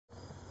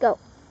Go.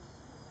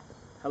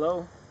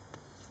 Hello,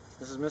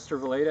 this is Mr.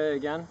 Valeda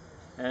again,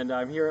 and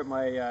I'm here at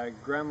my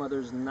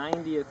grandmother's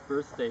 90th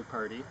birthday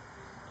party.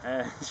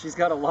 And she's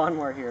got a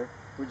lawnmower here,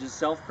 which is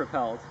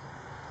self-propelled.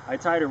 I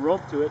tied a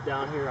rope to it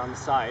down here on the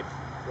side,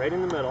 right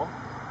in the middle.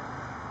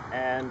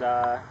 And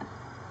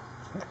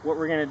what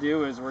we're gonna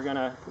do is you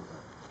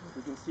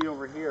can see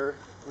over here,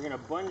 we're gonna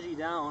bungee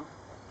down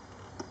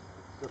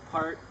the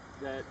part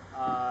that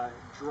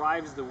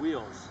drives the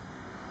wheels.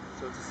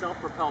 So it's a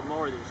self-propelled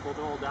mower that you're supposed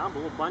to hold down,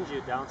 but we'll bungee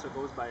it down so it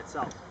goes by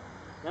itself.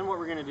 Then what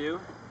we're gonna do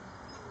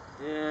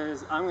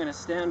is I'm gonna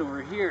stand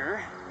over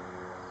here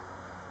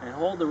and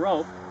hold the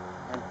rope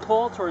and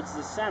pull towards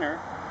the center.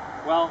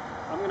 Well,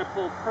 I'm gonna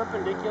pull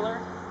perpendicular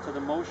to the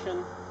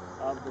motion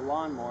of the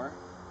lawnmower,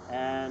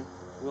 and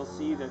we'll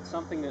see that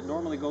something that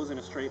normally goes in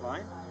a straight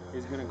line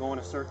is gonna go in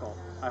a circle.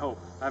 I hope.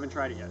 I haven't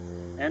tried it yet.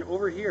 And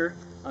over here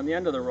on the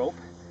end of the rope,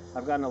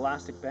 I've got an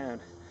elastic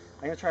band.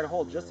 I'm gonna try to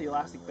hold just the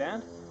elastic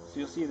band, so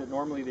you'll see that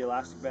normally the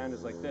elastic band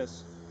is like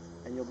this,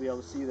 and you'll be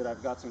able to see that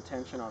I've got some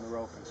tension on the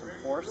rope and some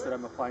force that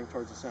I'm applying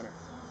towards the center.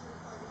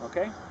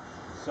 Okay,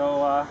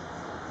 so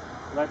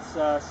let's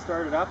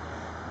start it up,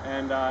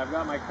 and I've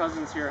got my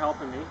cousins here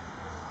helping me.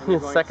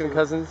 Second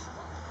cousins?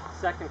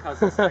 Second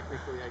cousins,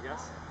 technically, I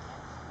guess.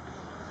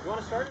 You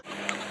want to start it?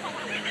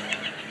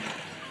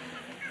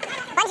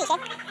 Bungee, Shane.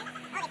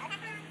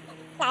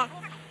 Yeah.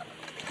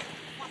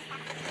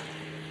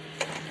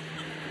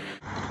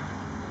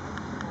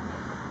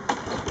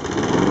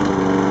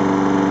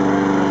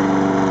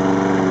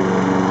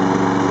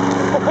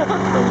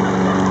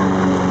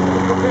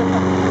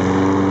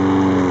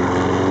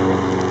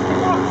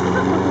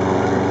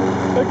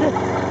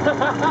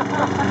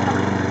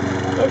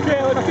 Okay,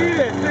 let's see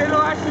this.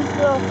 It'll actually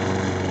still.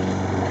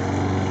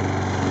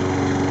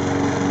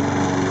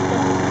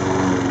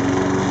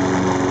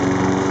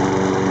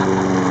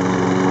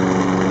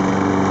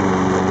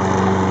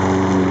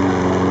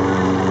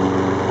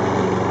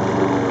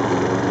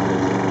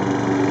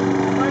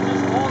 I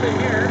just hold it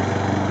here,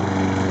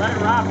 let it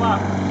wrap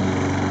up.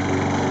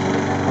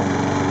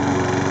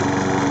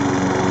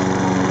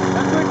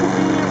 That's a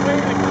convenient way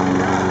to come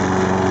down.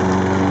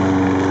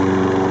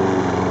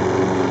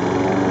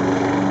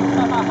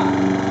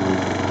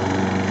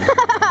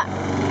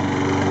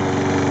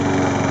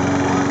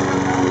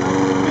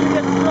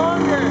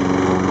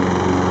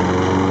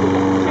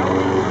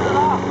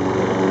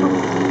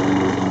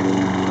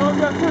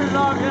 Turn it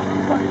off, yeah.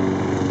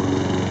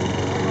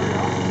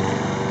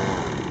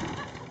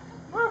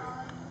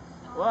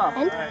 Wow.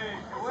 And?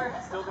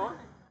 Still going?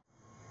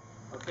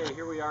 Okay,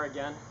 here we are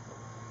again.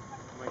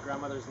 My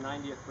grandmother's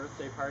 90th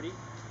birthday party.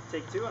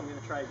 Take two, I'm going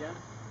to try again.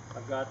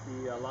 I've got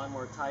the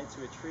lawnmower tied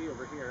to a tree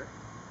over here.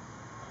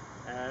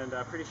 And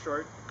pretty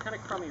short, kind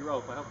of crummy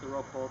rope. I hope the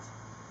rope holds.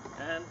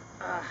 And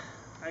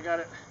I got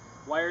it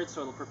wired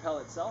so it'll propel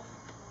itself.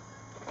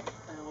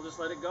 And we'll just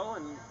let it go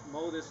and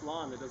mow this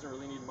lawn that doesn't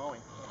really need mowing.